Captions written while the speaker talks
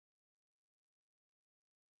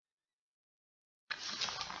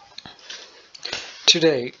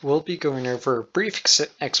Today, we'll be going over a brief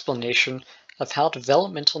explanation of how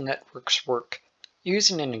developmental networks work,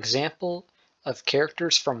 using an example of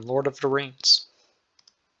characters from Lord of the Rings.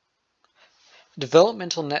 A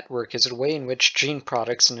developmental network is a way in which gene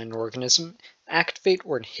products in an organism activate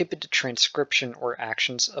or inhibit the transcription or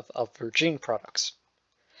actions of other gene products.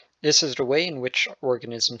 This is the way in which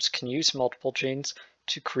organisms can use multiple genes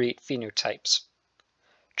to create phenotypes.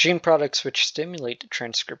 Gene products which stimulate the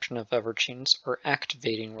transcription of other genes are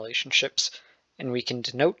activating relationships, and we can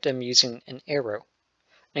denote them using an arrow.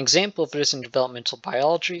 An example of this in developmental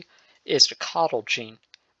biology is the caudal gene,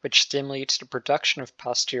 which stimulates the production of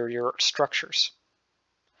posterior structures.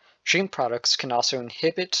 Gene products can also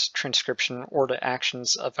inhibit transcription or the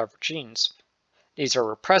actions of other genes. These are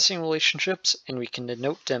repressing relationships, and we can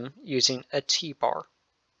denote them using a T-bar.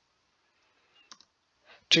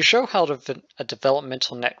 To show how a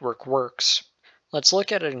developmental network works, let's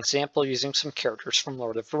look at an example using some characters from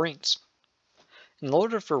Lord of the Rings. In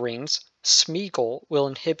Lord of the Rings, Smeagol will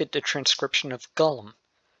inhibit the transcription of Gollum,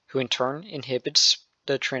 who in turn inhibits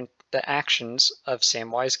the actions of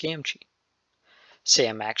Samwise Gamgee.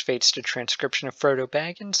 Sam activates the transcription of Frodo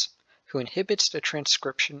Baggins, who inhibits the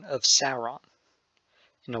transcription of Sauron.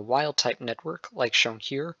 In a wild-type network, like shown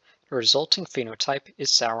here, the resulting phenotype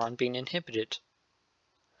is Sauron being inhibited.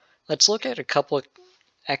 Let's look at a couple of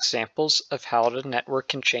examples of how the network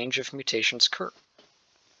can change if mutations occur.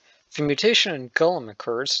 If a mutation in Gollum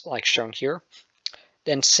occurs, like shown here,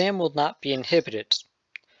 then Sam will not be inhibited.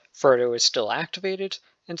 Frodo is still activated,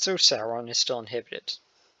 and so Sauron is still inhibited.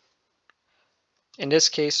 In this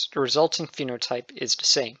case, the resulting phenotype is the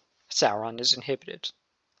same. Sauron is inhibited.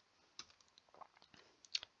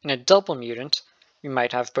 In a double mutant, we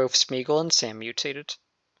might have both Smeagol and Sam mutated.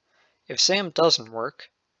 If Sam doesn't work,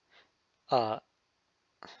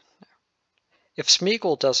 If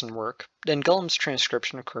Smeagol doesn't work, then Gollum's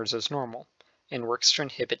transcription occurs as normal, and works to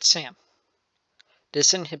inhibit Sam.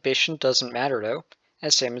 This inhibition doesn't matter though,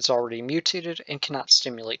 as Sam is already mutated and cannot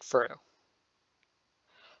stimulate Frodo.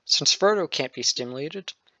 Since Frodo can't be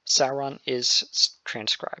stimulated, Sauron is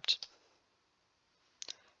transcribed.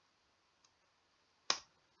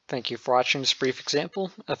 Thank you for watching this brief example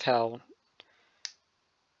of how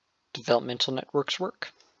developmental networks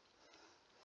work.